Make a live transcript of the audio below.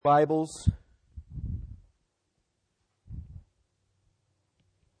Bibles.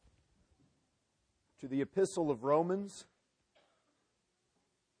 To the Epistle of Romans.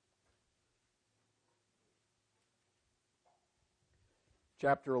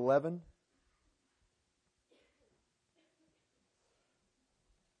 Chapter 11.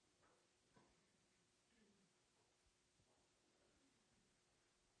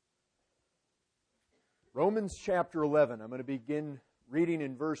 Romans chapter 11. I'm going to begin reading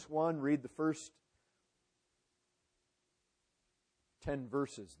in verse 1, read the first 10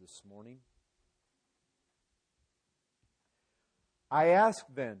 verses this morning. I ask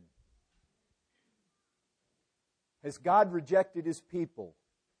then, has God rejected His people?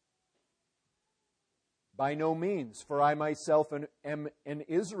 By no means, for I myself am an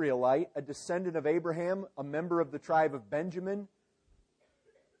Israelite, a descendant of Abraham, a member of the tribe of Benjamin.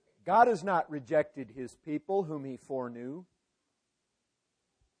 God has not rejected His people whom He foreknew.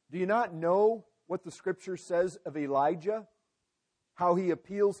 Do you not know what the Scripture says of Elijah? How he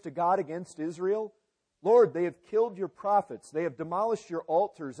appeals to God against Israel? Lord, they have killed your prophets. They have demolished your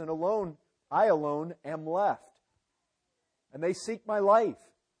altars, and I alone am left. And they seek my life.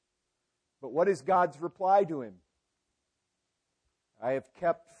 But what is God's reply to him? I have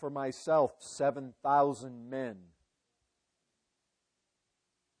kept for myself 7,000 men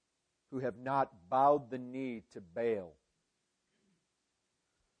who have not bowed the knee to Baal.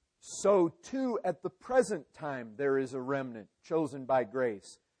 So too at the present time there is a remnant chosen by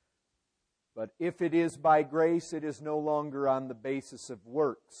grace. But if it is by grace, it is no longer on the basis of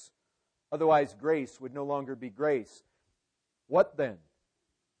works. Otherwise grace would no longer be grace. What then?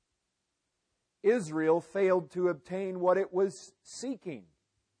 Israel failed to obtain what it was seeking.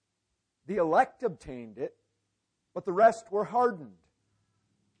 The elect obtained it, but the rest were hardened.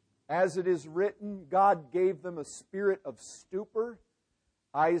 As it is written, God gave them a spirit of stupor,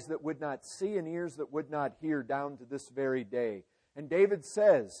 eyes that would not see and ears that would not hear, down to this very day. And David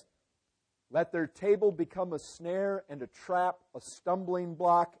says, let their table become a snare and a trap, a stumbling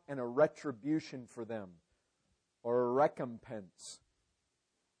block and a retribution for them, or a recompense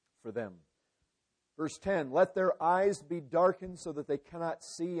for them. Verse 10, let their eyes be darkened so that they cannot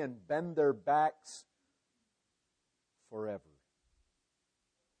see, and bend their backs forever.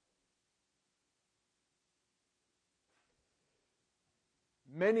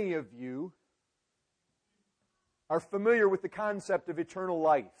 Many of you are familiar with the concept of eternal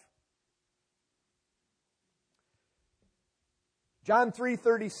life. John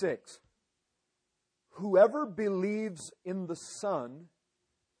 3:36. Whoever believes in the Son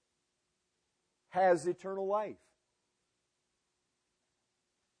has eternal life.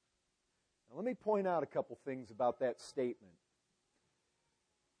 Now let me point out a couple things about that statement.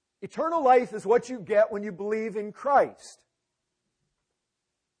 Eternal life is what you get when you believe in Christ.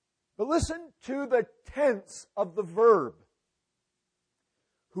 But listen to the tense of the verb.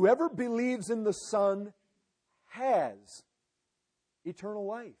 Whoever believes in the Son has eternal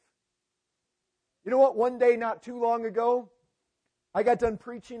life. You know what? One day not too long ago, I got done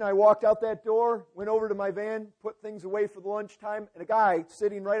preaching. I walked out that door, went over to my van, put things away for the lunchtime, and a guy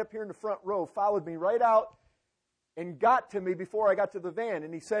sitting right up here in the front row followed me right out and got to me before I got to the van.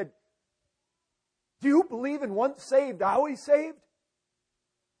 And he said, do you believe in once saved, always saved?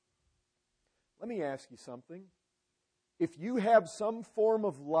 Let me ask you something. If you have some form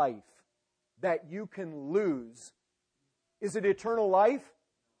of life that you can lose, is it eternal life?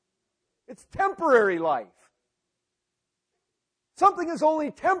 It's temporary life. Something is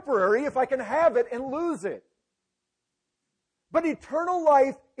only temporary if I can have it and lose it. But eternal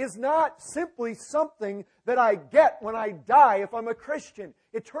life is not simply something that I get when I die if I'm a Christian.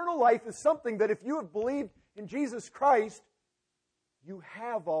 Eternal life is something that if you have believed in Jesus Christ, you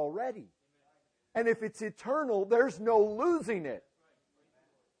have already. And if it's eternal, there's no losing it.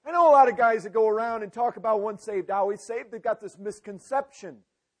 I know a lot of guys that go around and talk about once saved, always saved. They've got this misconception.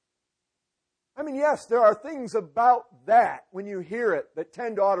 I mean, yes, there are things about that when you hear it that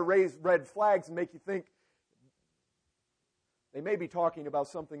tend to ought to raise red flags and make you think they may be talking about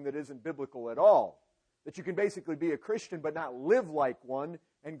something that isn't biblical at all. That you can basically be a Christian but not live like one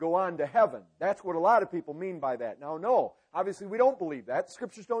and go on to heaven. That's what a lot of people mean by that. Now, no, obviously we don't believe that.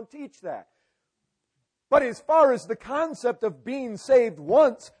 Scriptures don't teach that. But as far as the concept of being saved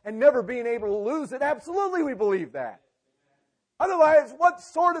once and never being able to lose it, absolutely we believe that. Otherwise, what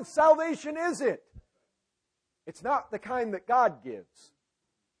sort of salvation is it? It's not the kind that God gives.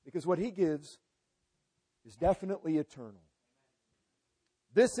 Because what He gives is definitely eternal.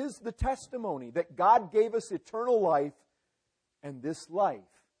 This is the testimony that God gave us eternal life, and this life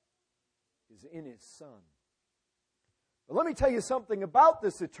is in His Son. But let me tell you something about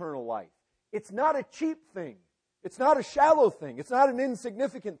this eternal life. It's not a cheap thing. It's not a shallow thing. It's not an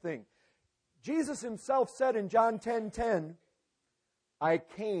insignificant thing. Jesus himself said in John 10:10, I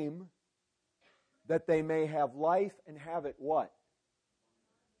came that they may have life and have it what?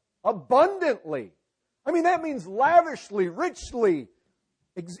 Abundantly. I mean, that means lavishly, richly,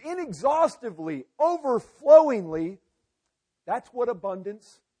 inexhaustively, overflowingly. That's what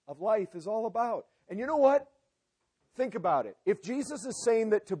abundance of life is all about. And you know what? Think about it. If Jesus is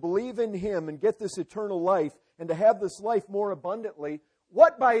saying that to believe in Him and get this eternal life and to have this life more abundantly,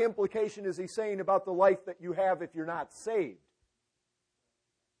 what by implication is He saying about the life that you have if you're not saved?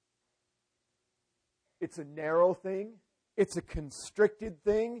 It's a narrow thing. It's a constricted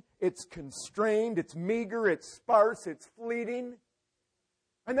thing. It's constrained. It's meager. It's sparse. It's fleeting.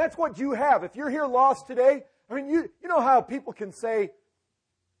 And that's what you have. If you're here lost today, I mean, you know how people can say,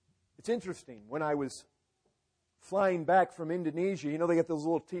 it's interesting, when I was flying back from Indonesia, you know they get those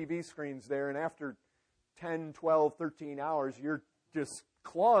little TV screens there, and after 10, 12, 13 hours, you're just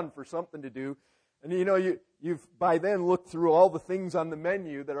clawing for something to do. And you know, you've by then looked through all the things on the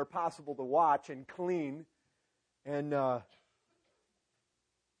menu that are possible to watch and clean. And as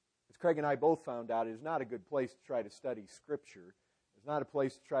Craig and I both found out, it is not a good place to try to study Scripture. It's not a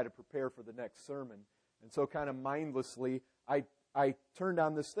place to try to prepare for the next sermon. And so kind of mindlessly, I turned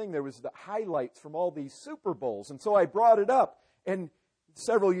on this thing. There was the highlights from all these Super Bowls. And so I brought it up. And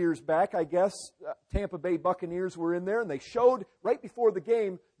several years back, I guess, Tampa Bay Buccaneers were in there, and they showed, right before the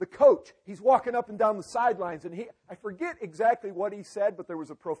game, the coach. He's walking up and down the sidelines, and I forget exactly what he said, but there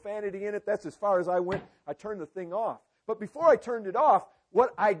was a profanity in it. That's as far as I went. I turned the thing off. But before I turned it off,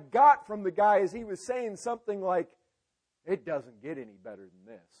 what I got from the guy is he was saying something like, it doesn't get any better than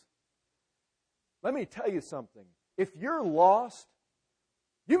this. Let me tell you something. If you're lost,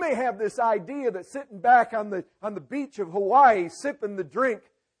 you may have this idea that sitting back on the beach of Hawaii sipping the drink,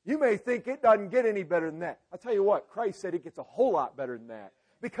 you may think it doesn't get any better than that. I'll tell you what, Christ said it gets a whole lot better than that.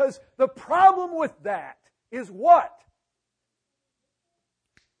 Because the problem with that is what?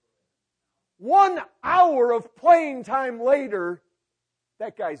 1 hour of playing time later,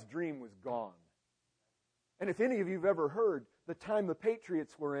 that guy's dream was gone. And if any of you have ever heard the time the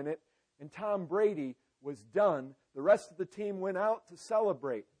Patriots were in it and Tom Brady was done, the rest of the team went out to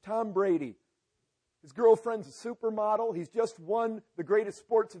celebrate. Tom Brady, his girlfriend's a supermodel. He's just won the greatest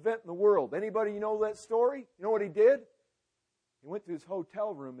sports event in the world. Anybody know that story? You know what he did? He went to his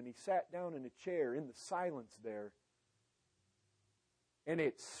hotel room and he sat down in a chair in the silence there. And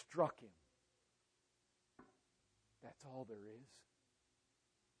it struck him. That's all there is.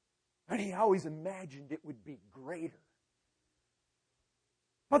 And he always imagined it would be greater.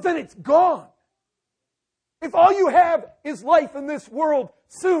 But then it's gone. If all you have is life in this world,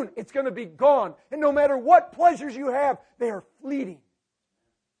 soon it's going to be gone. And no matter what pleasures you have, they are fleeting.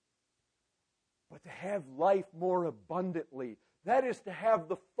 But to have life more abundantly, that is to have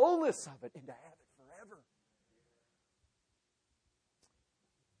the fullness of it and to have it forever.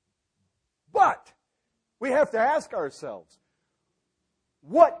 But we have to ask ourselves,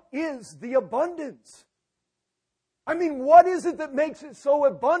 what is the abundance? I mean, what is it that makes it so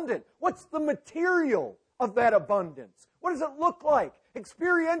abundant? What's the material of that abundance? What does it look like?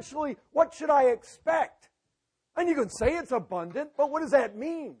 Experientially, what should I expect? And you can say it's abundant, but what does that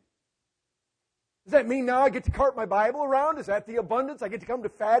mean? Does that mean now I get to cart my Bible around? Is that the abundance? I get to come to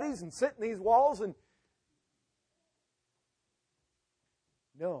Fatty's and sit in these walls and...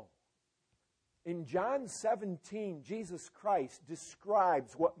 No. In John 17, Jesus Christ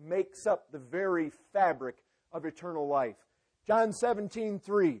describes what makes up the very fabric of eternal life. John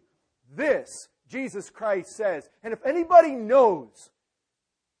 17:3. This, Jesus Christ says, and if anybody knows,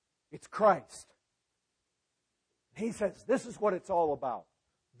 it's Christ. He says, this is what it's all about.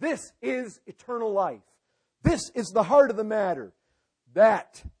 This is eternal life. This is the heart of the matter.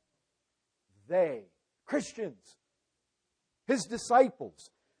 That they, Christians, His disciples,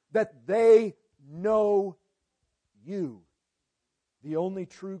 that they know you, the only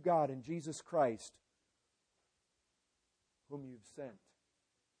true God, in Jesus Christ, whom you've sent.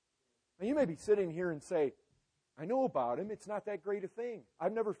 Now you may be sitting here and say, I know about Him. It's not that great a thing.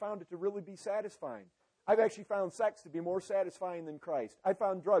 I've never found it to really be satisfying. I've actually found sex to be more satisfying than Christ. I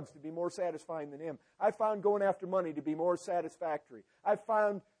found drugs to be more satisfying than Him. I found going after money to be more satisfactory. I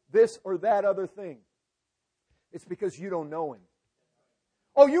found this or that other thing. It's because you don't know Him.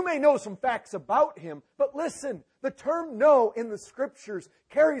 Oh, you may know some facts about Him, but listen, the term know in the Scriptures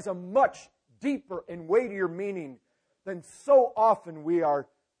carries a much deeper and weightier meaning than so often we are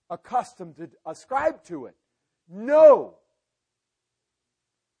accustomed to ascribe to it. Know.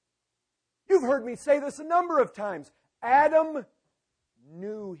 You've heard me say this a number of times. Adam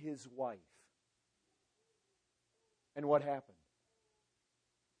knew his wife. And what happened?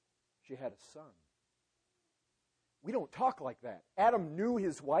 She had a son. We don't talk like that. Adam knew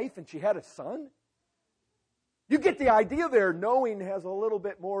his wife and she had a son? You get the idea there. Knowing has a little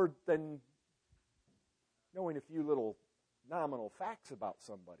bit more than knowing a few little nominal facts about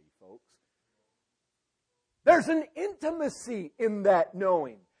somebody, folks. There's an intimacy in that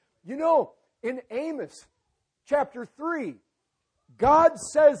knowing. You know, in Amos chapter 3, God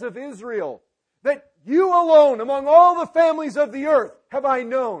says of Israel that you alone among all the families of the earth have I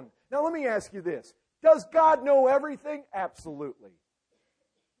known. Now let me ask you this. Does God know everything? Absolutely.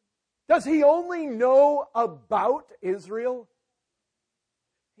 Does He only know about Israel?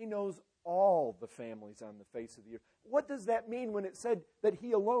 He knows all the families on the face of the earth. What does that mean when it said that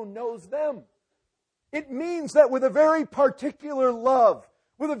He alone knows them? It means that with a very particular love,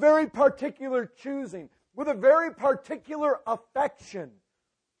 with a very particular choosing, with a very particular affection,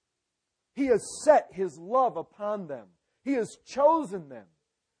 He has set His love upon them. He has chosen them.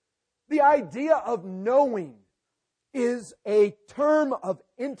 The idea of knowing is a term of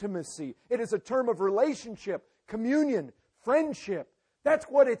intimacy. It is a term of relationship, communion, friendship. That's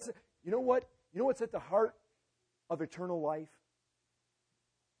what it's... You know what? You know what's at the heart of eternal life?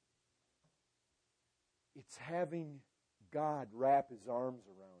 It's having God wrap His arms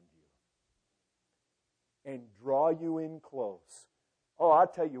around you and draw you in close. Oh, I'll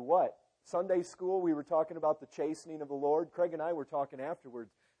tell you what. Sunday school, we were talking about the chastening of the Lord. Craig and I were talking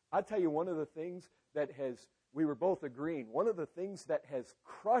afterwards. I'll tell you one of the things that we were both agreeing, one of the things that has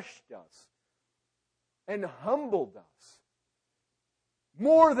crushed us and humbled us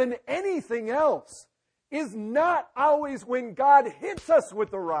more than anything else is not always when God hits us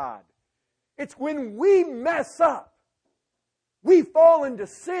with the rod. It's when we mess up. We fall into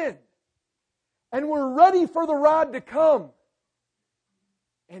sin. And we're ready for the rod to come.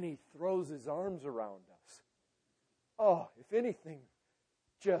 And He throws His arms around us. Oh, if anything,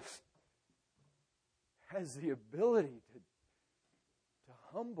 just has the ability to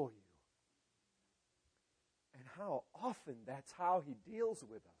humble you. And how often that's how He deals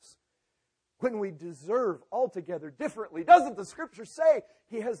with us. When we deserve altogether differently. Doesn't the Scripture say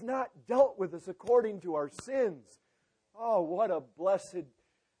He has not dealt with us according to our sins? Oh, what a blessed...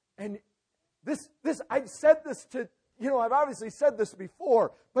 And this I've said this to... I've obviously said this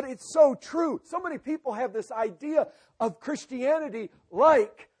before, but it's so true. So many people have this idea of Christianity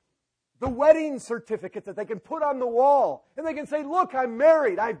like the wedding certificate that they can put on the wall. And they can say, look, I'm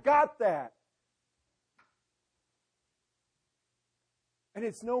married. I've got that. And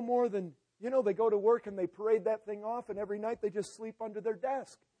it's no more than, they go to work and they parade that thing off, and every night they just sleep under their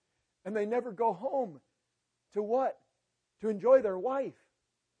desk. And they never go home to what? To enjoy their wife.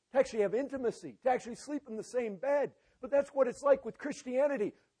 To actually have intimacy. To actually sleep in the same bed. But that's what it's like with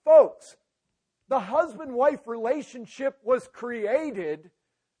Christianity. Folks, the husband-wife relationship was created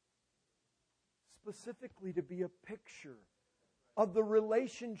specifically to be a picture of the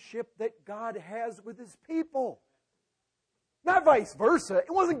relationship that God has with His people. Not vice versa.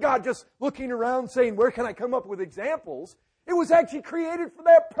 It wasn't God just looking around saying, where can I come up with examples? It was actually created for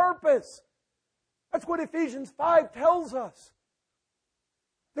that purpose. That's what Ephesians 5 tells us.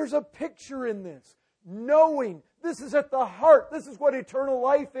 There's a picture in this. Knowing, this is at the heart, this is what eternal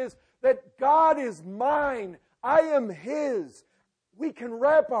life is, that God is mine, I am His. We can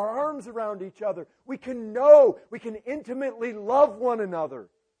wrap our arms around each other. We can know, we can intimately love one another.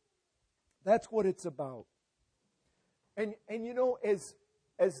 That's what it's about. And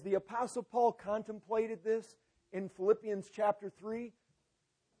as the Apostle Paul contemplated this in Philippians chapter 3,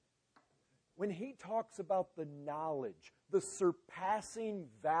 when he talks about the knowledge, the surpassing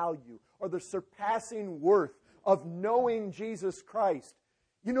value, or the surpassing worth of knowing Jesus Christ,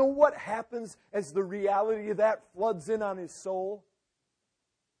 you know what happens as the reality of that floods in on his soul?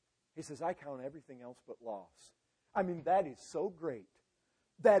 He says, I count everything else but loss. I mean, that is so great.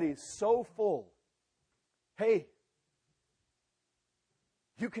 That is so full. Hey,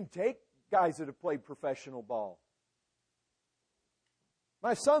 you can take guys that have played professional ball.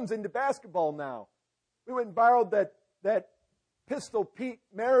 My son's into basketball now. We went and borrowed that Pistol Pete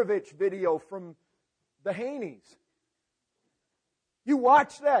Maravich video from the Haneys. You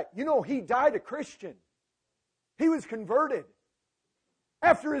watch that. He died a Christian. He was converted.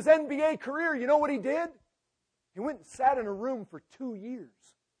 After his NBA career, you know what he did? He went and sat in a room for 2 years.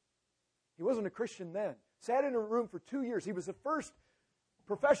 He wasn't a Christian then. Sat in a room for 2 years. He was the first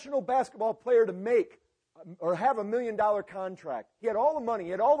professional basketball player to make or have $1 million contract. He had all the money, he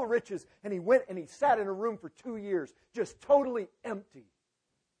had all the riches, and he went and he sat in a room for 2 years, just totally empty.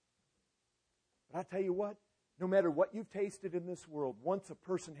 But I tell you what, No matter what you've tasted in this world, once a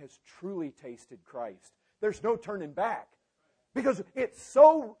person has truly tasted Christ, there's no turning back. Because it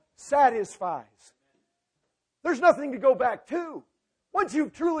so satisfies. There's nothing to go back to. Once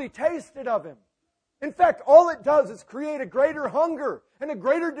you've truly tasted of Him. In fact, all it does is create a greater hunger and a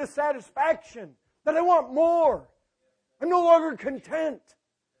greater dissatisfaction. That I want more. I'm no longer content.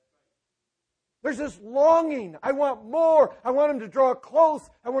 There's this longing. I want more. I want Him to draw close.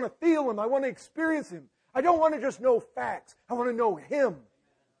 I want to feel Him. I want to experience Him. I don't want to just know facts. I want to know Him.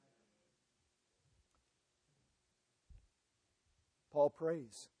 Paul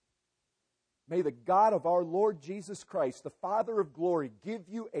prays, may the God of our Lord Jesus Christ, the Father of glory, give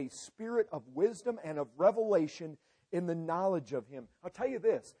you a spirit of wisdom and of revelation in the knowledge of Him. I'll tell you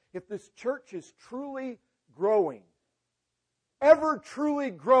this, if this church is truly growing, ever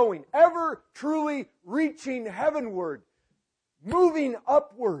truly reaching heavenward, moving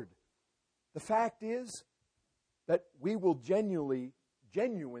upward, the fact is that we will genuinely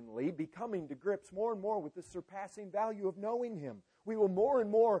be coming to grips more and more with the surpassing value of knowing Him. We will more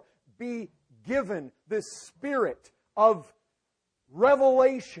and more be given this spirit of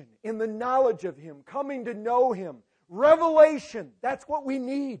revelation in the knowledge of Him, coming to know Him. Revelation, that's what we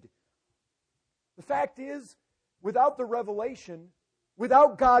need. The fact is, without the revelation,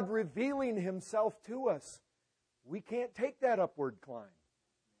 without God revealing Himself to us, we can't take that upward climb.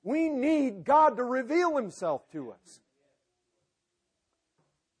 We need God to reveal Himself to us.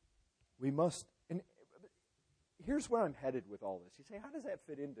 We must, and here's where I'm headed with all this. You say, how does that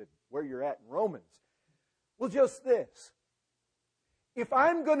fit into where you're at in Romans? Well, just this. If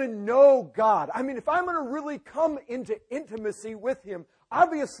I'm going to know God, if I'm going to really come into intimacy with Him,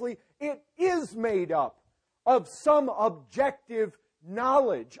 obviously it is made up of some objective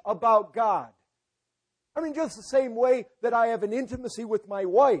knowledge about God. Just the same way that I have an intimacy with my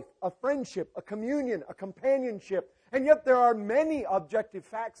wife, a friendship, a communion, a companionship, and yet there are many objective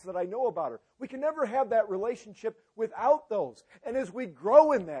facts that I know about her. We can never have that relationship without those. And as we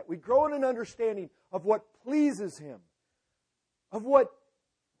grow in that, we grow in an understanding of what pleases Him, of what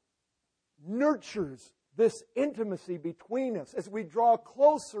nurtures this intimacy between us as we draw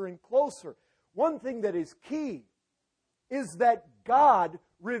closer and closer. One thing that is key is that God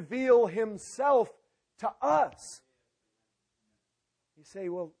reveal Himself to us. You say,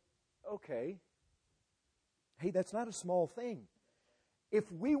 well, okay. Hey, that's not a small thing.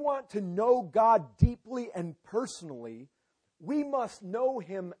 If we want to know God deeply and personally, we must know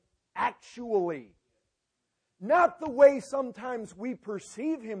Him actually. Not the way sometimes we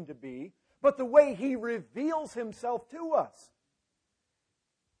perceive Him to be, but the way He reveals Himself to us.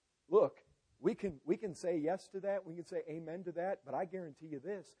 Look, we can say yes to that, we can say amen to that, but I guarantee you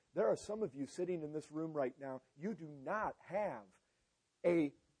this, there are some of you sitting in this room right now, you do not have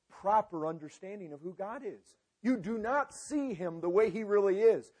a proper understanding of who God is. You do not see Him the way He really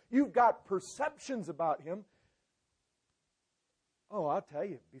is. You've got perceptions about Him. Oh, I'll tell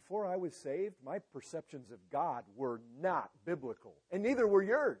you, before I was saved, my perceptions of God were not biblical, and neither were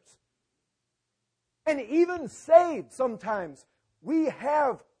yours. And even saved, sometimes we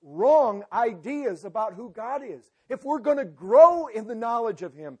have wrong ideas about who God is. If we're going to grow in the knowledge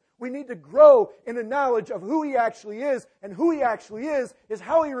of Him, we need to grow in the knowledge of who He actually is, and who He actually is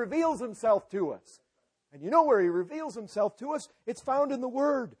how He reveals Himself to us. And you know where He reveals Himself to us? It's found in the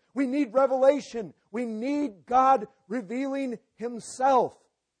Word. We need revelation. We need God revealing Himself.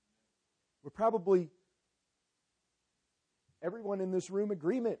 We're probably, everyone in this room,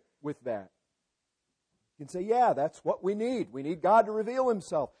 agreement with that. You can say, yeah, that's what we need. We need God to reveal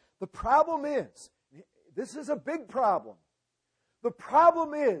Himself. The problem is, this is a big problem. The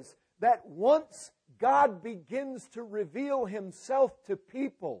problem is that once God begins to reveal Himself to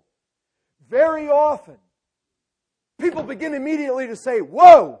people, very often, people begin immediately to say,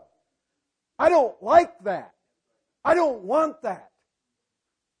 whoa, I don't like that. I don't want that.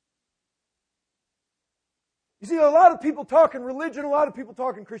 You see, a lot of people talking religion, a lot of people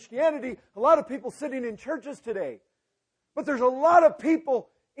talking Christianity, a lot of people sitting in churches today. But there's a lot of people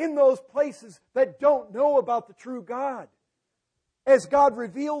in those places that don't know about the true God as God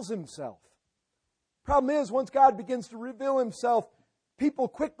reveals Himself. Problem is, once God begins to reveal Himself, people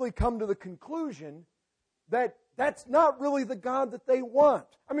quickly come to the conclusion that that's not really the God that they want.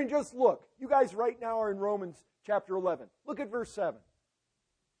 Just look. You guys right now are in Romans chapter 11. Look at verse 7.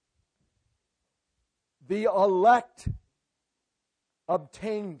 The elect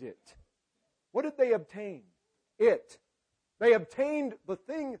obtained it. What did they obtain? It. They obtained the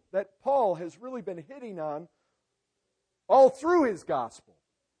thing that Paul has really been hitting on all through his gospel.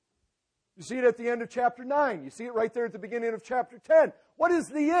 You see it at the end of chapter 9. You see it right there at the beginning of chapter 10. What is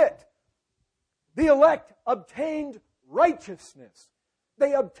the it? The elect obtained righteousness.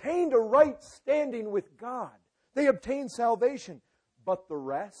 They obtained a right standing with God. They obtained salvation. But the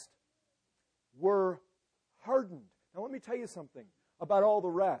rest were hardened. Now let me tell you something about all the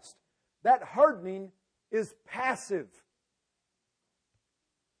rest. That hardening is passive.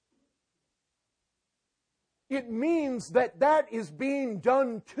 It means that is being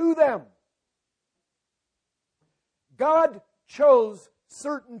done to them. God chose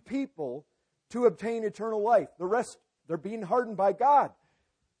certain people to obtain eternal life. The rest, they're being hardened by God.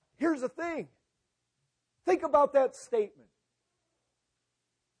 Here's the thing. Think about that statement.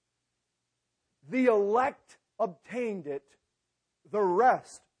 The elect obtained it, the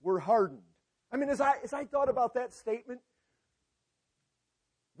rest were hardened. I mean, as I thought about that statement,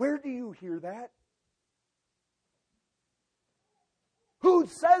 where do you hear that? Who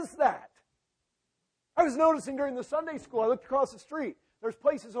says that? I was noticing during the Sunday school, I looked across the street. There's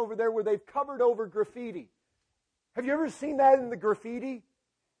places over there where they've covered over graffiti. Have you ever seen that in the graffiti?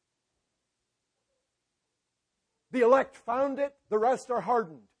 The elect found it, the rest are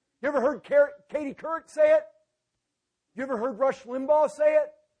hardened. You ever heard Katie Couric say it? You ever heard Rush Limbaugh say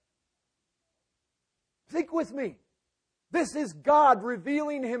it? Think with me. This is God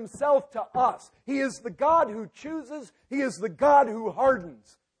revealing Himself to us. He is the God who chooses. He is the God who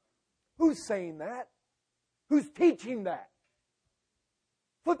hardens. Who's saying that? Who's teaching that?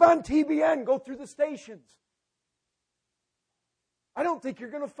 Flip on TBN, go through the stations. I don't think you're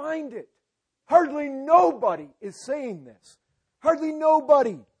going to find it. Hardly nobody is saying this. Hardly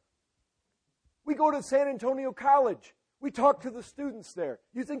nobody. We go to San Antonio College. We talk to the students there.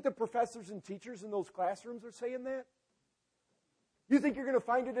 You think the professors and teachers in those classrooms are saying that? You think you're going to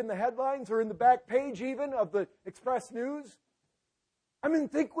find it in the headlines or in the back page even of the Express News? I mean,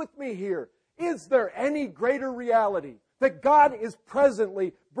 think with me here. Is there any greater reality that God is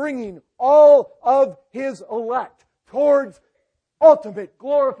presently bringing all of His elect towards ultimate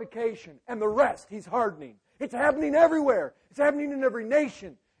glorification, and the rest He's hardening? It's happening everywhere. It's happening in every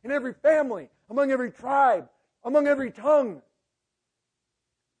nation, in every family, among every tribe, among every tongue.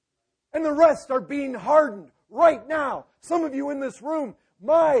 And the rest are being hardened right now. Some of you in this room,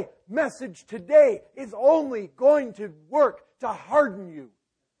 my message today is only going to work to harden you.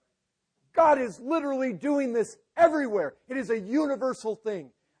 God is literally doing this everywhere. It is a universal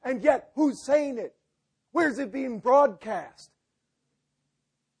thing. And yet, who's saying it? Where's it being broadcast?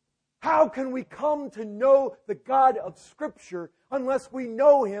 How can we come to know the God of Scripture unless we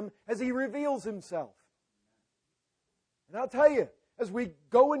know Him as He reveals Himself? And I'll tell you, as we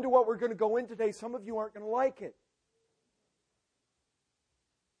go into what we're going to go in today, some of you aren't going to like it.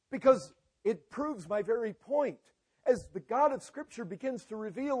 Because it proves my very point. As the God of Scripture begins to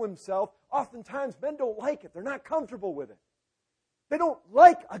reveal Himself, oftentimes men don't like it. They're not comfortable with it. They don't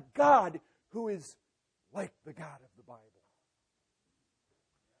like a God who is like the God of the Bible.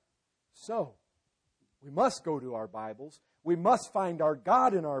 So, we must go to our Bibles. We must find our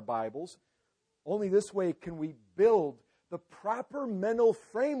God in our Bibles. Only this way can we build the proper mental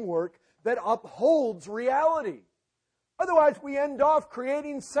framework that upholds reality. Otherwise, we end off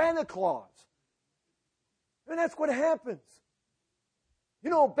creating Santa Claus. And that's what happens. You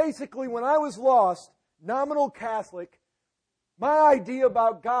know, basically, when I was lost, nominal Catholic, my idea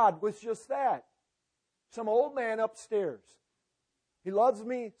about God was just that. Some old man upstairs. He loves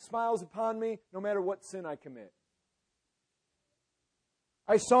me, smiles upon me, no matter what sin I commit.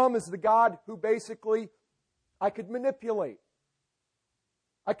 I saw Him as the God who basically I could manipulate.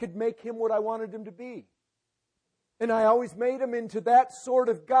 I could make Him what I wanted Him to be. And I always made Him into that sort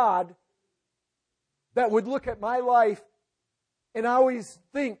of God that would look at my life and always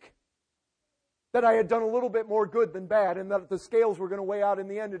think that I had done a little bit more good than bad and that the scales were going to weigh out in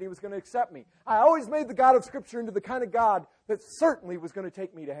the end and He was going to accept me. I always made the God of Scripture into the kind of God that certainly was going to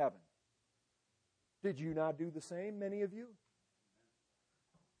take me to heaven. Did you not do the same, many of you?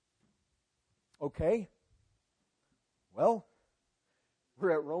 Okay. Well,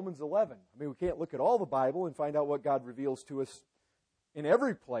 we're at Romans 11. I mean, we can't look at all the Bible and find out what God reveals to us in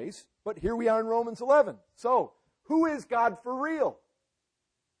every place, but here we are in Romans 11. So, who is God for real?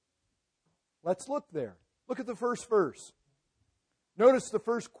 Let's look there. Look at the first verse. Notice the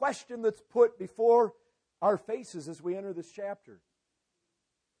first question that's put before our faces as we enter this chapter.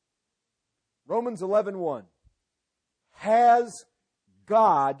 Romans 11:1. Has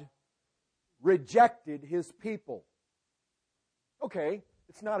God rejected His people? Okay,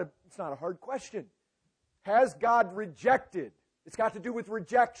 it's not a hard question. Has God rejected? It's got to do with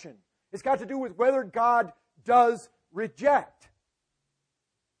rejection. It's got to do with whether God does reject.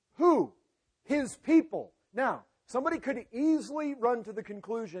 Who? His people. Now, Somebody could easily run to the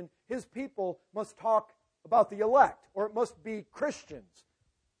conclusion his people must talk about the elect, or it must be Christians,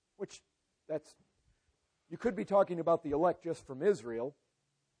 which you could be talking about the elect just from Israel,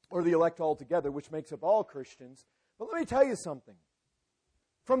 or the elect altogether, which makes up all Christians. But let me tell you something.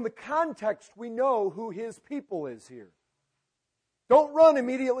 From the context, we know who his people is here. Don't run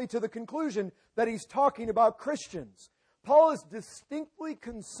immediately to the conclusion that he's talking about Christians. Paul is distinctly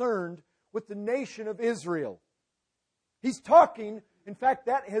concerned with the nation of Israel. He's talking, in fact,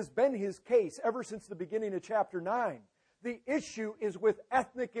 that has been his case ever since the beginning of chapter 9. The issue is with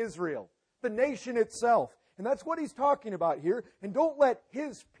ethnic Israel, the nation itself. And that's what he's talking about here. And don't let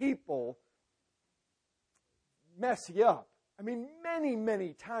his people mess you up. I mean, many,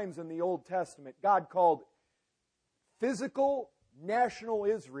 many times in the Old Testament, God called physical national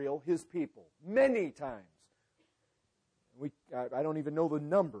Israel his people. Many times. I don't even know the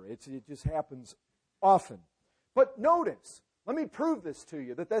number. It just happens often. But notice, let me prove this to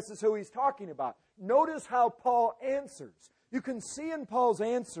you, that this is who he's talking about. Notice how Paul answers. You can see in Paul's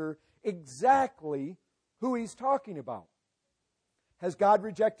answer exactly who he's talking about. Has God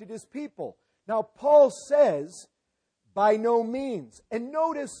rejected his people? Now, Paul says, by no means. And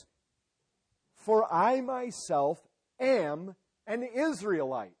notice, for I myself am an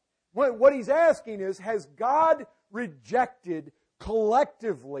Israelite. What he's asking is, has God rejected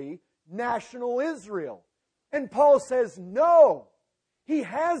collectively national Israel? And Paul says, no, he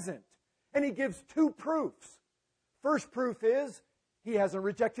hasn't. And he gives two proofs. First proof is, he hasn't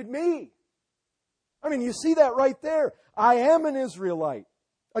rejected me. I mean, you see that right there. I am an Israelite,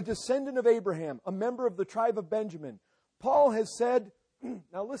 a descendant of Abraham, a member of the tribe of Benjamin. Paul has said,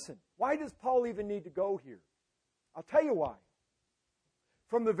 now listen, why does Paul even need to go here? I'll tell you why.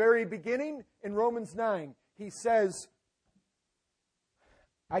 From the very beginning, in Romans 9, he says,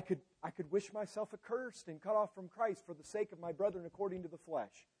 I could wish myself accursed and cut off from Christ for the sake of my brethren according to the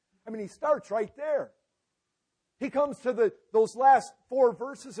flesh. I mean, he starts right there. He comes to those last 4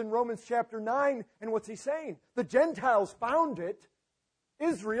 verses in Romans chapter 9, and what's he saying? The Gentiles found it.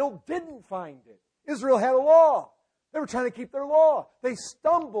 Israel didn't find it. Israel had a law. They were trying to keep their law. They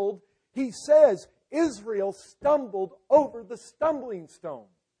stumbled. He says, Israel stumbled over the stumbling stone.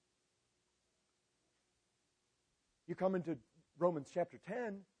 You come into Romans chapter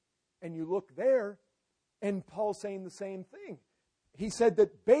 10, and you look there, and Paul's saying the same thing. He said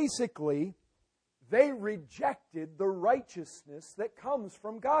that basically, they rejected the righteousness that comes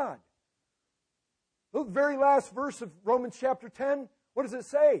from God. The very last verse of Romans chapter 10, what does it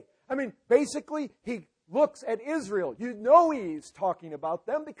say? I mean, basically, he looks at Israel. You know he's talking about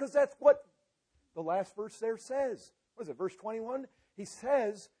them because that's what the last verse there says. What is it, verse 21? He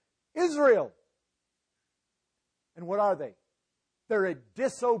says, Israel. And what are they? They're a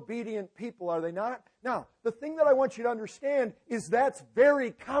disobedient people, are they not? Now, the thing that I want you to understand is that's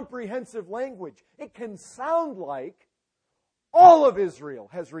very comprehensive language. It can sound like all of Israel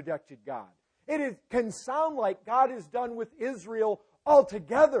has rejected God. Can sound like God is done with Israel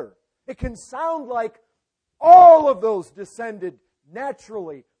altogether. It can sound like all of those descended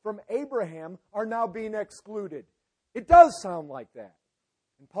naturally from Abraham are now being excluded. It does sound like that.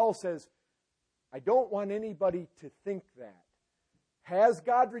 And Paul says, I don't want anybody to think that. Has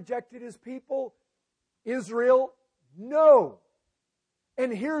God rejected his people? Israel? No.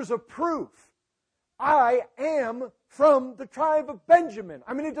 And here's a proof. I am from the tribe of Benjamin.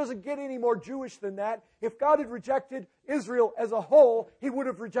 I mean, it doesn't get any more Jewish than that. If God had rejected Israel as a whole, he would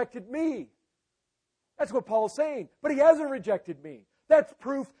have rejected me. That's what Paul's saying. But he hasn't rejected me. That's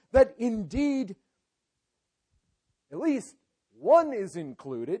proof that indeed, at least one is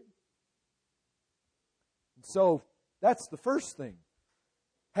included. So, that's the first thing.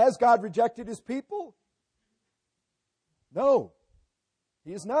 Has God rejected his people? No.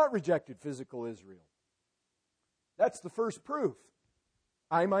 He has not rejected physical Israel. That's the first proof.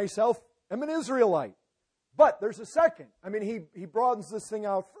 I myself am an Israelite. But there's a second. I mean, he broadens this thing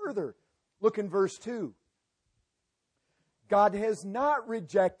out further. Look in verse 2. God has not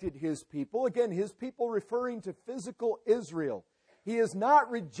rejected his people. Again, his people referring to physical Israel. He has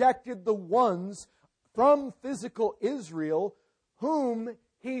not rejected the ones from physical Israel whom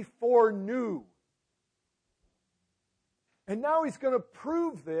he foreknew. And now he's going to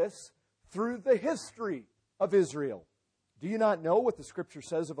prove this through the history of Israel. Do you not know what the Scripture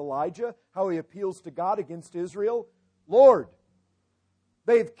says of Elijah? How he appeals to God against Israel? Lord,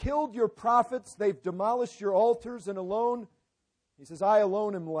 they've killed your prophets, they've demolished your altars, and alone, he says, I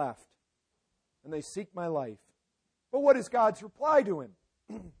alone am left, and they seek my life. But what is God's reply to him?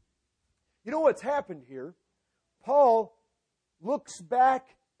 You know what's happened here? Paul looks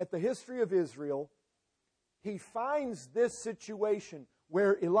back at the history of Israel, he finds this situation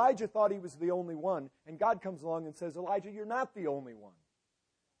where Elijah thought he was the only one, and God comes along and says, Elijah, you're not the only one.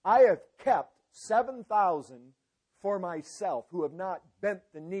 I have kept 7,000 for myself who have not bent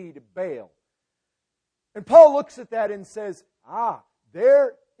the knee to Baal. And Paul looks at that and says,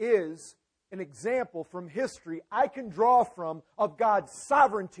 there is an example from history I can draw from of God's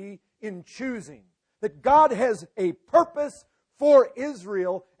sovereignty in choosing. That God has a purpose for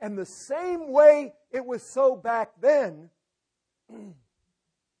Israel, and the same way it was so back then.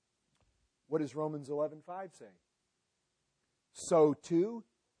 What does Romans 11:5 say? So too,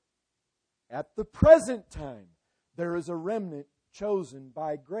 at the present time, there is a remnant chosen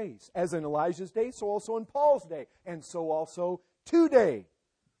by grace. As in Elijah's day, so also in Paul's day, and so also today.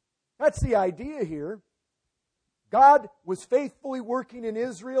 That's the idea here. God was faithfully working in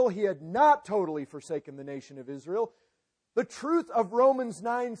Israel. He had not totally forsaken the nation of Israel. The truth of Romans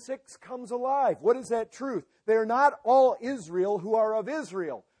 9:6 comes alive. What is that truth? They are not all Israel who are of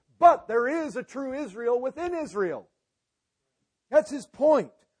Israel, but there is a true Israel within Israel. That's his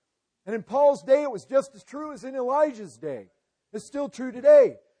point. And in Paul's day, it was just as true as in Elijah's day. It's still true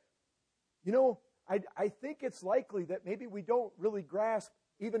today. You know, I think it's likely that maybe we don't really grasp,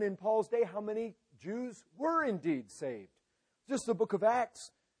 even in Paul's day, how many Jews were indeed saved. Just the book of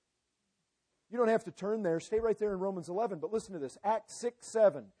Acts. You don't have to turn there. Stay right there in Romans 11. But listen to this. Acts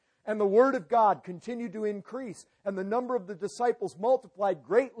 6:7. And the word of God continued to increase, and the number of the disciples multiplied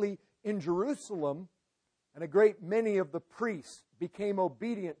greatly in Jerusalem, and a great many of the priests became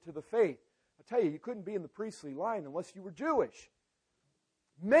obedient to the faith. I tell you, you couldn't be in the priestly line unless you were Jewish.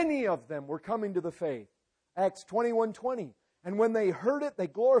 Many of them were coming to the faith. Acts 21:20. And when they heard it, they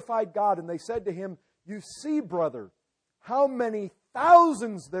glorified God, and they said to him, You see, brother, how many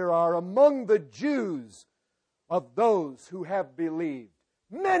thousands there are among the Jews of those who have believed.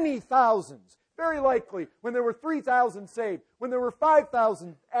 Many thousands. Very likely, when there were 3,000 saved, when there were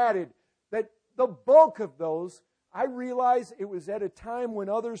 5,000 added, that the bulk of those, I realize it was at a time when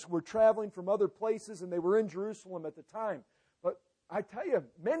others were traveling from other places and they were in Jerusalem at the time. But I tell you,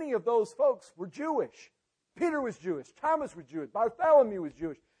 many of those folks were Jewish. Peter was Jewish. Thomas was Jewish. Bartholomew was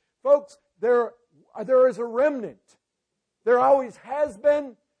Jewish. Folks, there is a remnant. There always has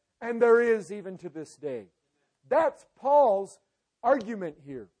been, and there is even to this day. That's Paul's argument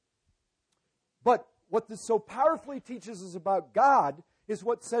here. But what this so powerfully teaches us about God is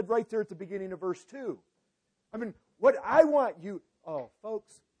what's said right there at the beginning of verse 2. I mean, what I want you...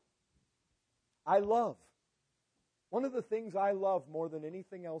 folks, one of the things I love more than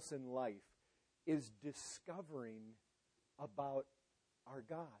anything else in life is discovering about our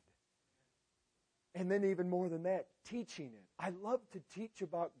God. And then even more than that, teaching it. I love to teach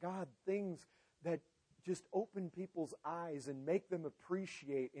about God things that just open people's eyes and make them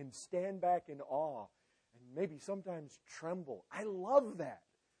appreciate and stand back in awe and maybe sometimes tremble. I love that.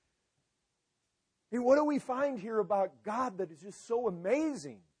 I mean, what do we find here about God that is just so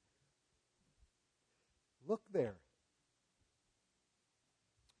amazing? Look there.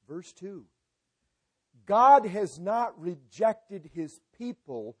 Verse 2. God has not rejected His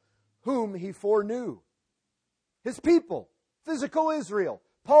people whom He foreknew. His people, physical Israel.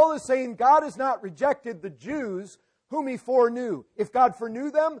 Paul is saying God has not rejected the Jews whom He foreknew. If God foreknew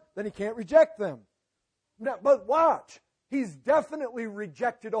them, then He can't reject them. Now, but watch, He's definitely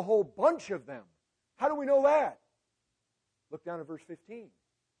rejected a whole bunch of them. How do we know that? Look down at verse 15.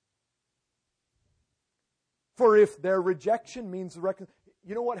 For if their rejection means the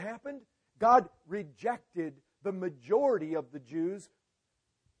you know what happened? God rejected the majority of the Jews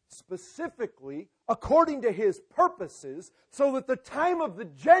specifically according to His purposes so that the time of the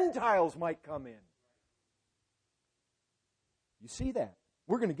Gentiles might come in. You see that?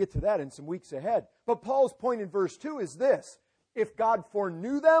 We're going to get to that in some weeks ahead. But Paul's point in verse 2 is this. If God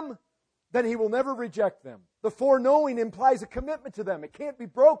foreknew them, then He will never reject them. The foreknowing implies a commitment to them. It can't be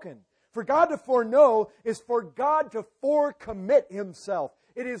broken. For God to foreknow is for God to forecommit Himself.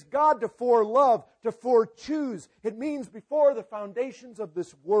 It is God to forelove, to forechoose. It means before the foundations of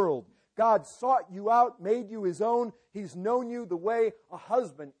this world, God sought you out, made you His own. He's known you the way a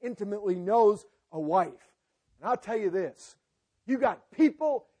husband intimately knows a wife. And I'll tell you this, you got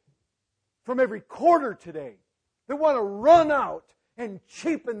people from every quarter today that want to run out and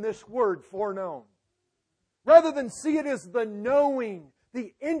cheapen this word foreknown. Rather than see it as the knowing,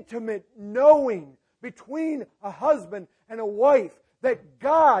 the intimate knowing between a husband and a wife that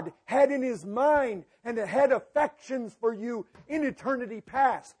God had in His mind and that had affections for you in eternity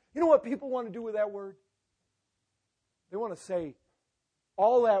past. You know what people want to do with that word? They want to say,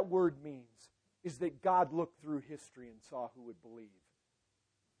 all that word means is that God looked through history and saw who would believe.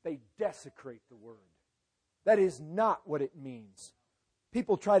 They desecrate the word. That is not what it means.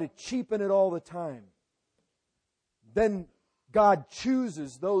 People try to cheapen it all the time. Then God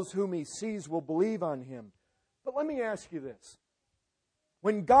chooses those whom He sees will believe on Him. But let me ask you this.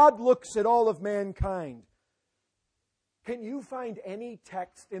 When God looks at all of mankind, can you find any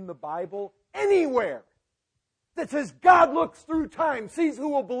text in the Bible anywhere that says God looks through time, sees who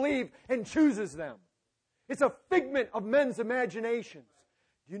will believe, and chooses them? It's a figment of men's imaginations.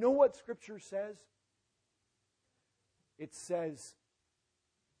 Do you know what Scripture says? It says,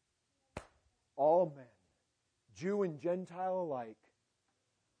 all men, Jew and Gentile alike,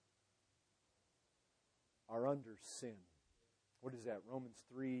 are under sin. What is that, Romans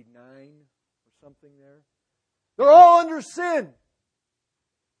 3:9 or something there? They're all under sin.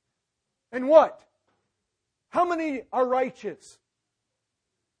 And what? How many are righteous?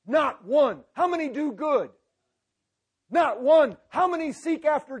 Not one. How many do good? Not one. How many seek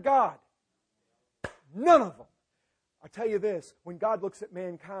after God? None of them. I'll tell you this, when God looks at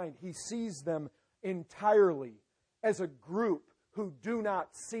mankind, He sees them entirely as a group who do not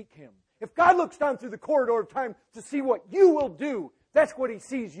seek Him. If God looks down through the corridor of time to see what you will do, that's what He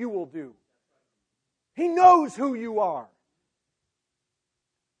sees you will do. He knows who you are.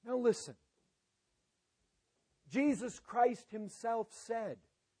 Now listen. Jesus Christ Himself said,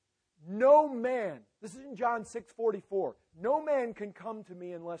 no man, this is in John 6:44, no man can come to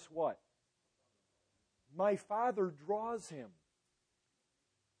me unless what? My Father draws him.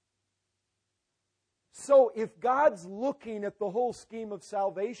 So if God's looking at the whole scheme of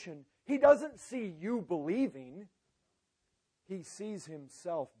salvation, He doesn't see you believing. He sees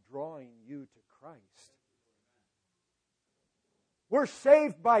Himself drawing you to Christ. We're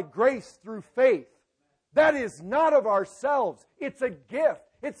saved by grace through faith. That is not of ourselves. It's a gift.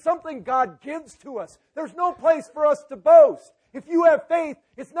 It's something God gives to us. There's no place for us to boast. If you have faith,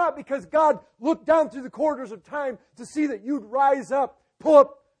 it's not because God looked down through the corridors of time to see that you'd rise up, pull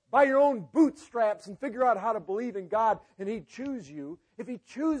up by your own bootstraps and figure out how to believe in God, and He'd choose you. If He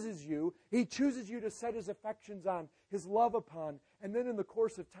chooses you, He chooses you to set His affections on, His love upon, and then in the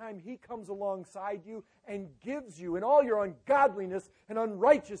course of time, He comes alongside you and gives you, in all your ungodliness and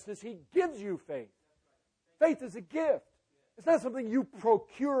unrighteousness, He gives you faith. Faith is a gift. It's not something you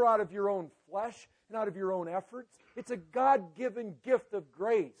procure out of your own flesh and out of your own efforts. It's a God-given gift of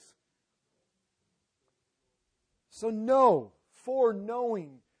grace. So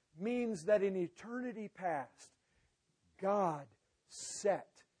foreknowing means that in eternity past, God set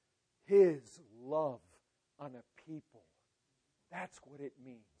His love on a people. That's what it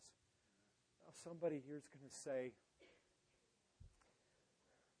means. Now somebody here is going to say,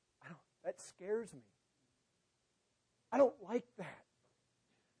 that scares me. I don't like that.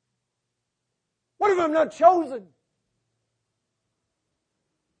 What if I'm not chosen?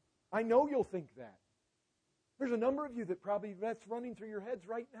 I know you'll think that. There's a number of you that probably that's running through your heads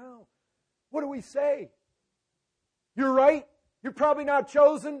right now. What do we say? You're right. You're probably not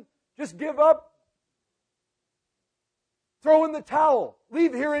chosen. Just give up. Throw in the towel.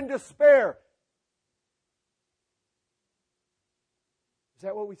 Leave here in despair. Is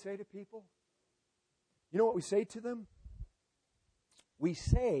that what we say to people? You know what we say to them? We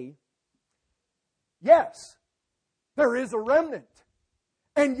say, yes, there is a remnant.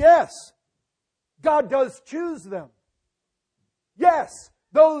 And yes, God does choose them. Yes,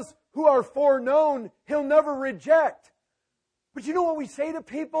 those who are foreknown, He'll never reject. But you know what we say to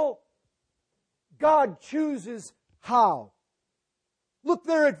people? God chooses how? Look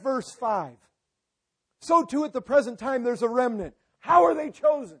there at verse 5. So too at the present time there's a remnant. How are they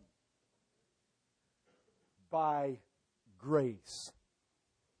chosen? By grace.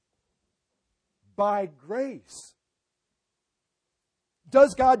 By grace.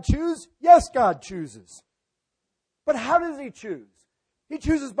 Does God choose? Yes, God chooses. But how does He choose? He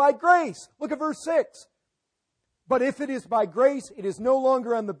chooses by grace. Look at verse 6. But if it is by grace, it is no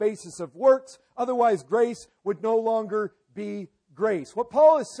longer on the basis of works. Otherwise, grace would no longer be grace. What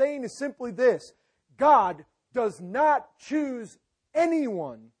Paul is saying is simply this. God does not choose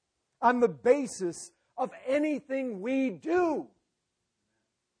anyone on the basis of anything we do.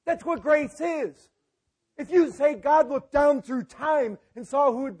 That's what grace is. If you say God looked down through time and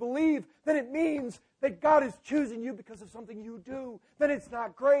saw who would believe, then it means that God is choosing you because of something you do. Then it's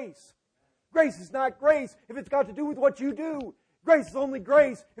not grace. Grace is not grace if it's got to do with what you do. Grace is only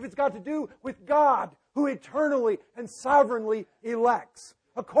grace if it's got to do with God, who eternally and sovereignly elects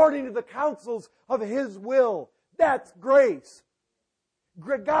according to the counsels of His will. That's grace.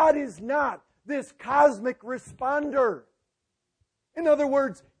 God is not this cosmic responder. In other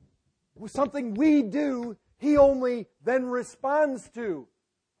words, something we do, He only then responds to.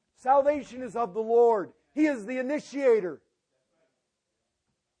 Salvation is of the Lord. He is the initiator.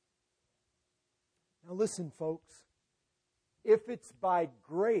 Now listen, folks. If it's by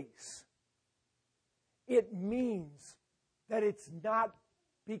grace, it means that it's not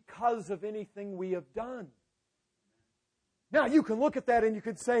because of anything we have done. Now, you can look at that and you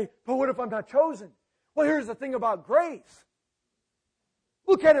could say, but what if I'm not chosen? Well, here's the thing about grace.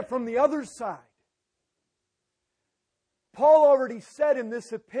 Look at it from the other side. Paul already said in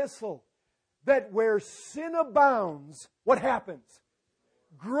this epistle that where sin abounds, what happens?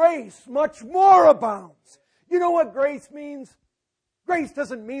 Grace much more abounds. You know what grace means? Grace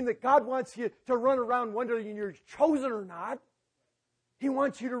doesn't mean that God wants you to run around wondering if you're chosen or not. He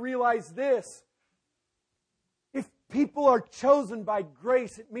wants you to realize this. If people are chosen by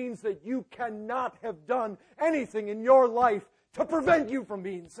grace, it means that you cannot have done anything in your life to prevent you from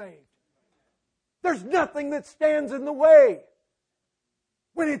being saved. There's nothing that stands in the way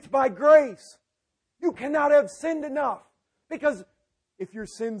when it's by grace. You cannot have sinned enough. Because if your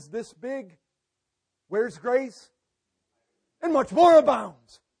sin's this big, where's grace? And much more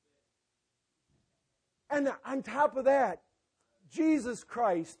abounds. And on top of that, Jesus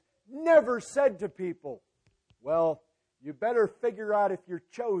Christ never said to people, well, you better figure out if you're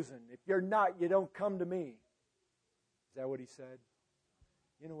chosen. If you're not, you don't come to me. Is that what He said?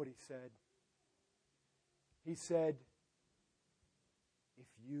 You know what He said? He said, if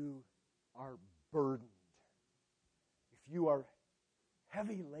you are burdened, if you are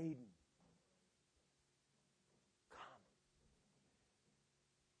heavy laden, come.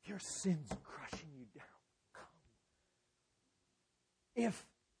 If your sin's crushing you down, come. If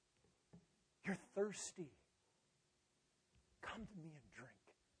you're thirsty, come to me and drink.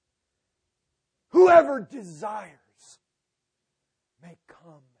 Whoever desires may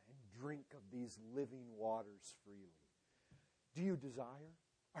come and drink of these living waters freely. Do you desire?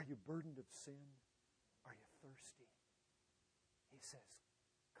 Are you burdened of sin? Are you thirsty? He says,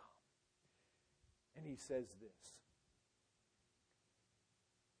 come. And He says this.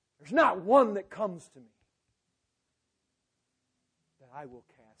 There's not one that comes to me that I will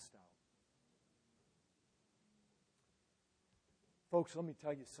cast out. Folks, let me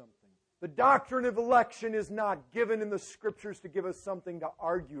tell you something. The doctrine of election is not given in the Scriptures to give us something to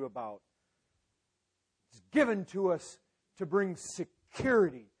argue about. It's given to us to bring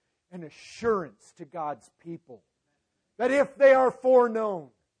security and assurance to God's people. That if they are foreknown,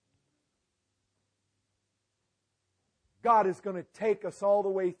 God is going to take us all the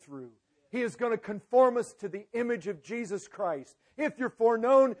way through. He is going to conform us to the image of Jesus Christ. If you're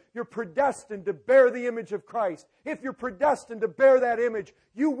foreknown, you're predestined to bear the image of Christ. If you're predestined to bear that image,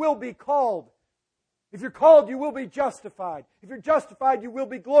 you will be called. If you're called, you will be justified. If you're justified, you will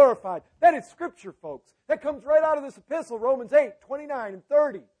be glorified. That is Scripture, folks. That comes right out of this epistle, Romans 8, 29 and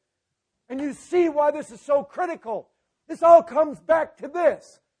 30. And you see why this is so critical. This all comes back to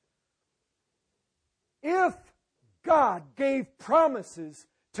this. If God gave promises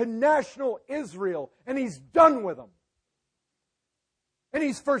to national Israel, and He's done with them, and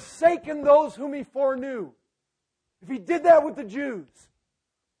He's forsaken those whom He foreknew, if He did that with the Jews,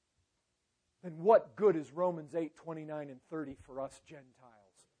 then what good is Romans 8, 29 and 30 for us Gentiles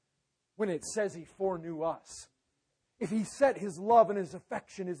when it says He foreknew us? If He set His love and His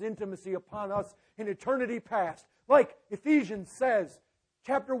affection, His intimacy upon us in eternity past, like Ephesians says,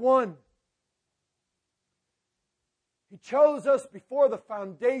 chapter 1, He chose us before the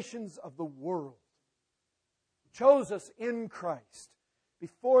foundations of the world. He chose us in Christ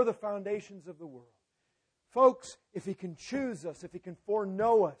before the foundations of the world. Folks, if He can choose us, if He can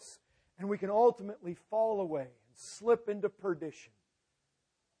foreknow us, and we can ultimately fall away and slip into perdition.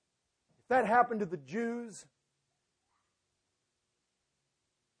 If that happened to the Jews,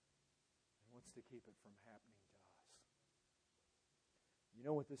 He wants to keep it from happening to us. You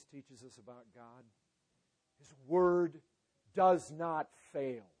know what this teaches us about God? His Word does not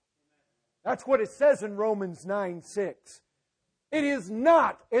fail. That's what it says in Romans 9:6. It is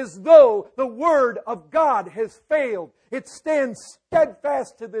not as though the Word of God has failed. It stands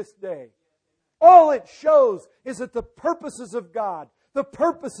steadfast to this day. All it shows is that the purposes of God, the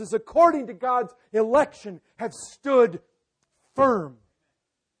purposes according to God's election, have stood firm.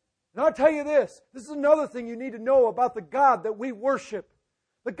 And I'll tell you this is another thing you need to know about the God that we worship,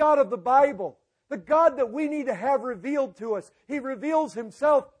 the God of the Bible. The God that we need to have revealed to us. He reveals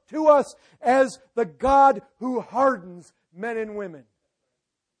Himself to us as the God who hardens men and women.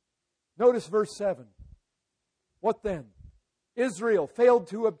 Notice verse 7. What then? Israel failed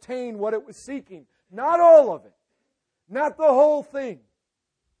to obtain what it was seeking. Not all of it. Not the whole thing.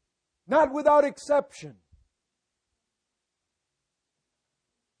 Not without exception.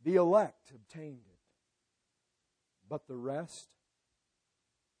 The elect obtained it. But the rest,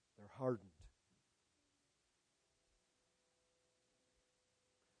 they're hardened.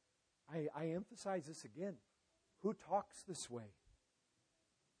 I emphasize this again. Who talks this way?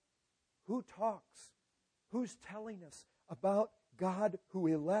 Who talks? Who's telling us about God who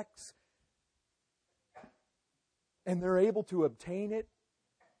elects and they're able to obtain it?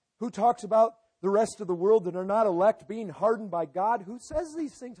 Who talks about the rest of the world that are not elect being hardened by God? Who says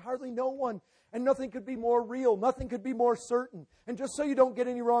these things? Hardly no one. And nothing could be more real. Nothing could be more certain. And just so you don't get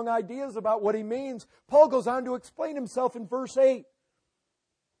any wrong ideas about what he means, Paul goes on to explain himself in verse 8.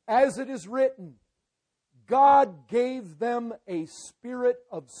 As it is written, God gave them a spirit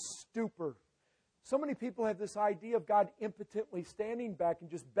of stupor. So many people have this idea of God impotently standing back and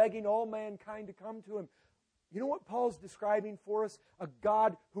just begging all mankind to come to Him. You know what Paul's describing for us? A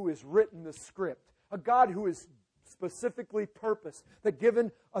God who has written the script. A God who is specifically purposed that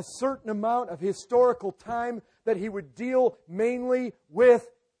given a certain amount of historical time that He would deal mainly with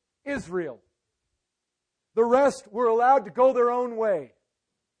Israel. The rest were allowed to go their own way.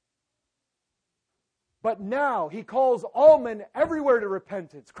 But now He calls all men everywhere to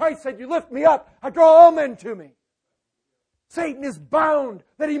repentance. Christ said, you lift me up, I draw all men to me. Satan is bound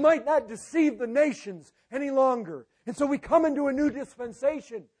that he might not deceive the nations any longer. And so we come into a new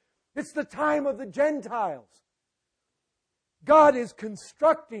dispensation. It's the time of the Gentiles. God is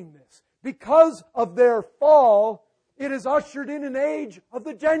constructing this. Because of their fall, it has ushered in an age of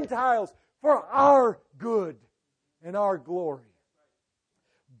the Gentiles for our good and our glory.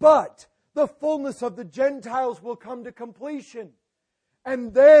 But the fullness of the Gentiles will come to completion.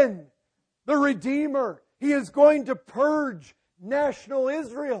 And then the Redeemer, He is going to purge national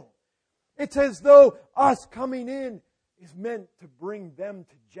Israel. It's as though us coming in is meant to bring them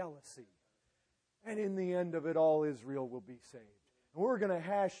to jealousy. And in the end of it all, Israel will be saved. And we're going to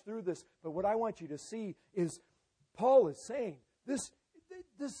hash through this. But what I want you to see is Paul is saying this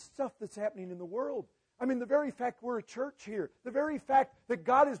stuff that's happening in the world. I mean, the very fact we're a church here, the very fact that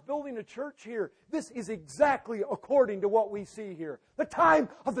God is building a church here, this is exactly according to what we see here. The time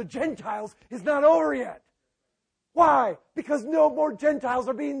of the Gentiles is not over yet. Why? Because no more Gentiles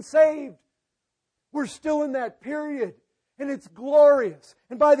are being saved. We're still in that period, and it's glorious.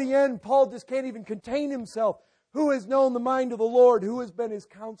 And by the end, Paul just can't even contain himself. Who has known the mind of the Lord? Who has been His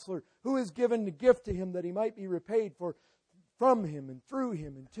counselor? Who has given the gift to Him that He might be repaid for? From Him and through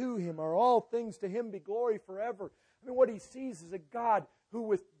Him and to Him are all things. To Him be glory forever. I mean, what he sees is a God who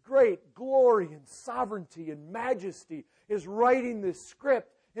with great glory and sovereignty and majesty is writing this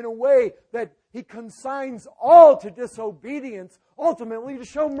script in a way that He consigns all to disobedience, ultimately to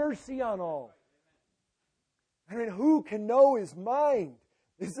show mercy on all. I mean, who can know His mind?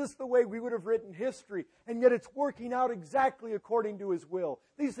 Is this the way we would have written history? And yet it's working out exactly according to His will.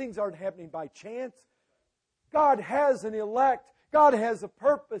 These things aren't happening by chance. God has an elect. God has a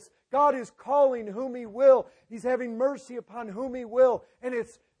purpose. God is calling whom He will. He's having mercy upon whom He will. And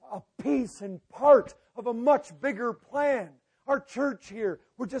it's a piece and part of a much bigger plan. Our church here,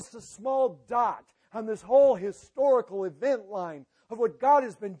 we're just a small dot on this whole historical event line of what God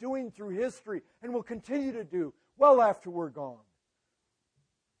has been doing through history and will continue to do well after we're gone.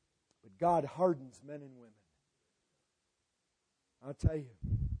 But God hardens men and women. I'll tell you,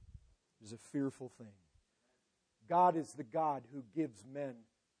 it's a fearful thing. God is the God who gives men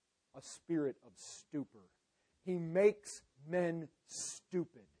a spirit of stupor. He makes men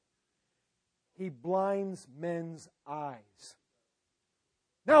stupid. He blinds men's eyes.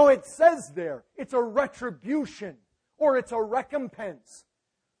 Now it says there, it's a retribution or it's a recompense.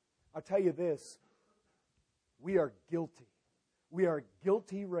 I'll tell you this, we are guilty. We are a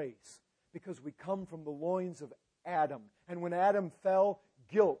guilty race because we come from the loins of Adam. And when Adam fell,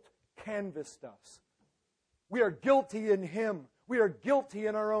 guilt canvassed us. We are guilty in him. We are guilty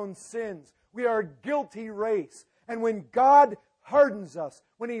in our own sins. We are a guilty race. And when God hardens us,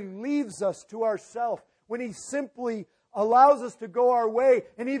 when He leaves us to ourselves, when He simply allows us to go our way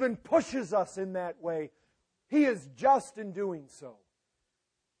and even pushes us in that way, He is just in doing so.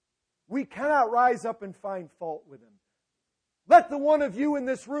 We cannot rise up and find fault with Him. Let the one of you in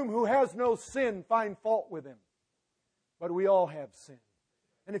this room who has no sin find fault with Him. But we all have sin.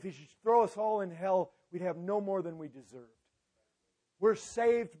 And if He should throw us all in hell, we'd have no more than we deserved. We're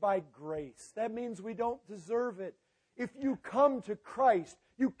saved by grace. That means we don't deserve it. If you come to Christ,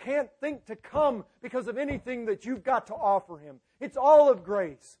 you can't think to come because of anything that you've got to offer Him. It's all of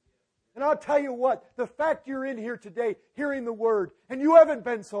grace. And I'll tell you what, the fact you're in here today, hearing the Word, and you haven't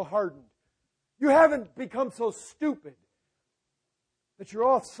been so hardened, you haven't become so stupid, that you're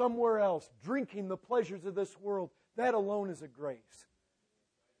off somewhere else, drinking the pleasures of this world, that alone is a grace.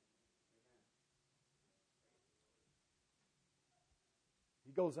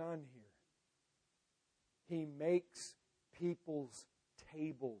 goes on here. He makes people's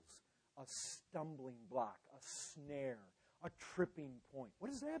tables a stumbling block, a snare, a tripping point.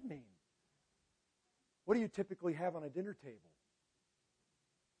 What does that mean? What do you typically have on a dinner table?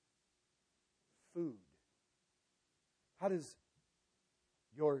 Food. How does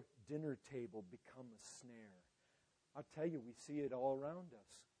your dinner table become a snare? I'll tell you, we see it all around us.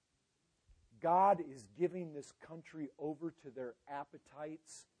 God is giving this country over to their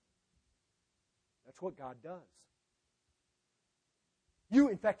appetites. That's what God does.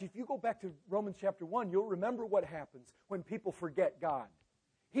 In fact, if you go back to Romans chapter 1, you'll remember what happens when people forget God.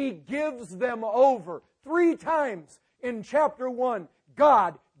 He gives them over. 3 times in chapter 1,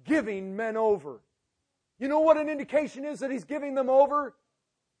 God giving men over. You know what an indication is that He's giving them over?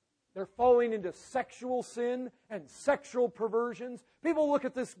 They're falling into sexual sin and sexual perversions. People look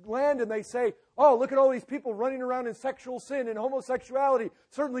at this land and they say, oh, look at all these people running around in sexual sin and homosexuality.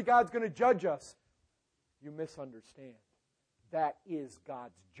 Certainly God's going to judge us. You misunderstand. That is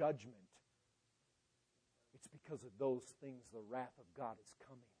God's judgment. It's because of those things the wrath of God is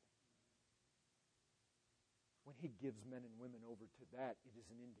coming. When He gives men and women over to that, it is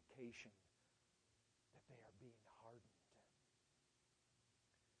an indication that they are being hardened.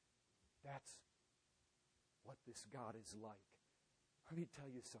 That's what this God is like. Let me tell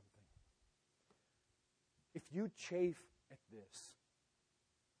you something. If you chafe at this,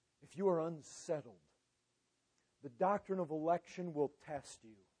 if you are unsettled, the doctrine of election will test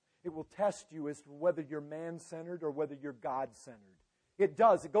you. It will test you as to whether you're man-centered or whether you're God-centered. It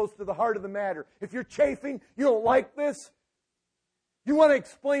does. It goes to the heart of the matter. If you're chafing, you don't like this, you want to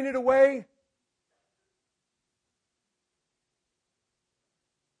explain it away.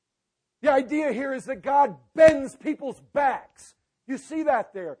 The idea here is that God bends people's backs. You see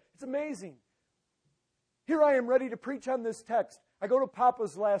that there. It's amazing. Here I am ready to preach on this text. I go to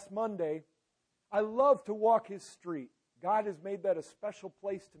Papa's last Monday. I love to walk his street. God has made that a special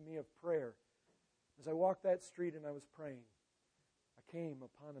place to me of prayer. As I walked that street and I was praying, I came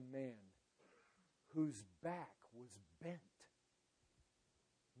upon a man whose back was bent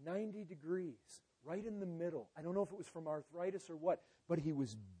 90 degrees, right in the middle. I don't know if it was from arthritis or what, but he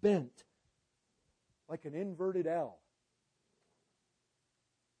was bent like an inverted L.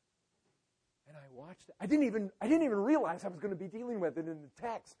 And I watched it. I didn't even realize I was going to be dealing with it in the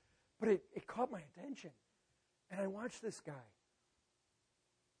text, but it caught my attention. And I watched this guy.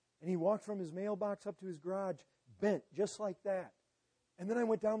 And he walked from his mailbox up to his garage, bent just like that. And then I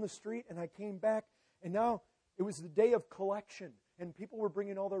went down the street and I came back, and now it was the day of collection, and people were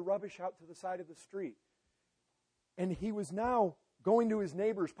bringing all their rubbish out to the side of the street. And he was now going to his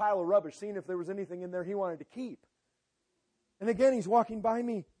neighbor's pile of rubbish, seeing if there was anything in there he wanted to keep. And again, he's walking by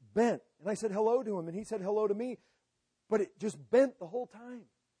me, bent. And I said hello to him, and he said hello to me. But it just bent the whole time.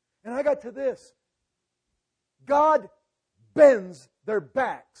 And I got to this. God bends their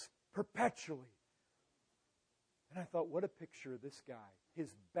backs perpetually. And I thought, what a picture of this guy.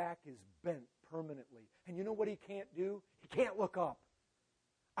 His back is bent permanently. And you know what he can't do? He can't look up.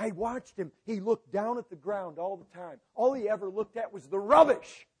 I watched him. He looked down at the ground all the time. All he ever looked at was the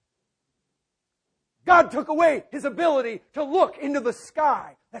rubbish. God took away his ability to look into the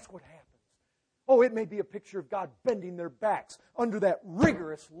sky. That's what happens. Oh, it may be a picture of God bending their backs under that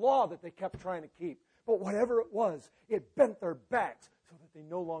rigorous law that they kept trying to keep. But whatever it was, it bent their backs so that they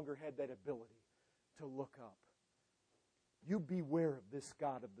no longer had that ability to look up. You beware of this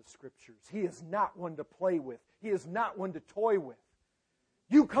God of the Scriptures. He is not one to play with. He is not one to toy with.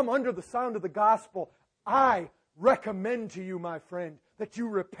 You come under the sound of the gospel. I recommend to you, my friend, that you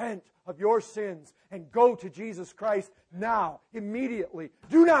repent of your sins and go to Jesus Christ now, immediately.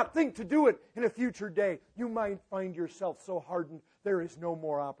 Do not think to do it in a future day. You might find yourself so hardened there is no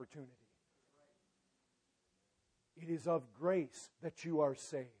more opportunity. It is of grace that you are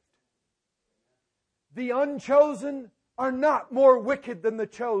saved. The unchosen are not more wicked than the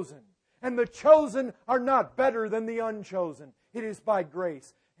chosen, and the chosen are not better than the unchosen. It is by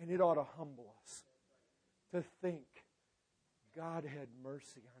grace, and it ought to humble us to think, God had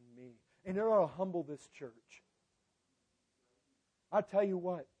mercy on me. And it ought to humble this church. I'll tell you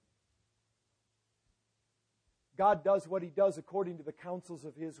what. God does what He does according to the counsels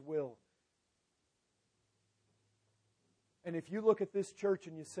of His will. And if you look at this church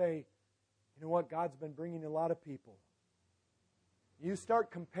and you say, you know what, God's been bringing a lot of people. You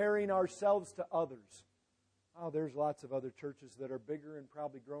start comparing ourselves to others. Oh, there's lots of other churches that are bigger and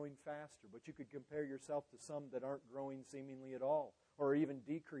probably growing faster, but you could compare yourself to some that aren't growing seemingly at all, or even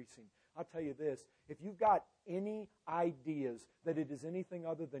decreasing. I'll tell you this, if you've got any ideas that it is anything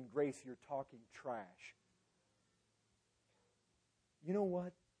other than grace, you're talking trash. you know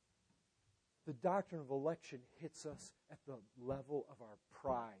what? The doctrine of election hits us at the level of our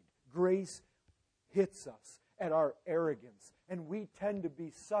pride. Grace hits us at our arrogance. And we tend to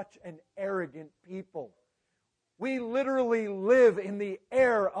be such an arrogant people. We literally live in the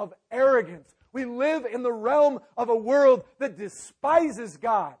air of arrogance. We live in the realm of a world that despises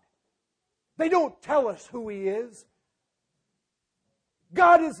God. They don't tell us who He is.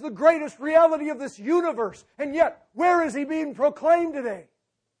 God is the greatest reality of this universe. And yet, where is He being proclaimed today?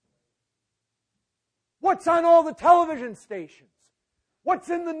 What's on all the television stations? What's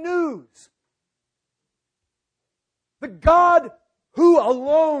in the news? The God who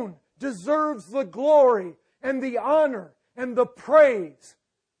alone deserves the glory and the honor and the praise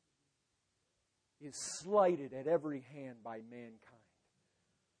is slighted at every hand by mankind.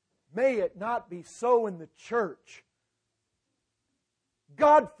 May it not be so in the church.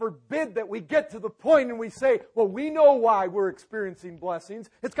 God forbid that we get to the point and we say, well, we know why we're experiencing blessings.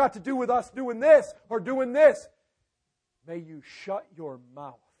 It's got to do with us doing this or doing this. May you shut your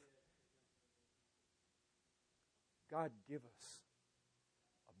mouth. God, give us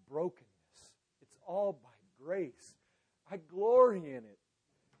a brokenness. It's all by grace. I glory in it.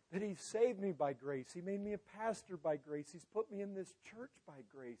 That He saved me by grace. He made me a pastor by grace. He's put me in this church by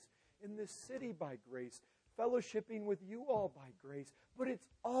grace. In this city by grace. Fellowshipping with you all by grace. But it's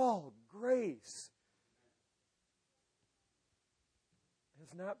all grace.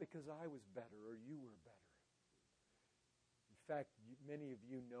 It's not because I was better or you were better. In fact, many of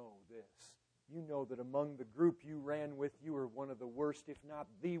you know this. You know that among the group you ran with, you were one of the worst, if not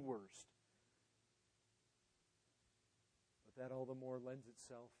the worst. But that all the more lends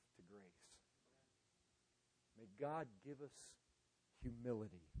itself to grace. May God give us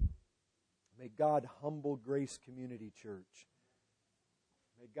humility. May God humble Grace Community Church.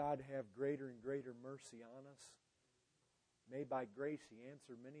 May God have greater and greater mercy on us. May by grace He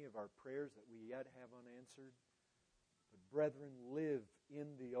answer many of our prayers that we yet have unanswered. But brethren, live in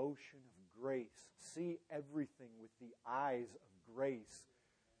the ocean of grace. See everything with the eyes of grace.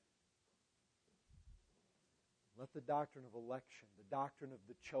 Let the doctrine of election, the doctrine of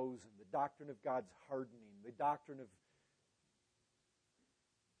the chosen, the doctrine of God's hardening, the doctrine of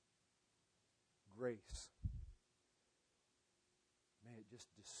grace, may it just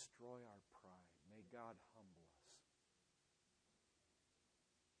destroy our pride. May God humble us.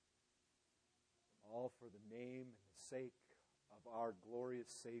 All for the name and the sake of our glorious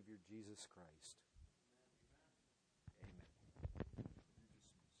Savior, Jesus Christ.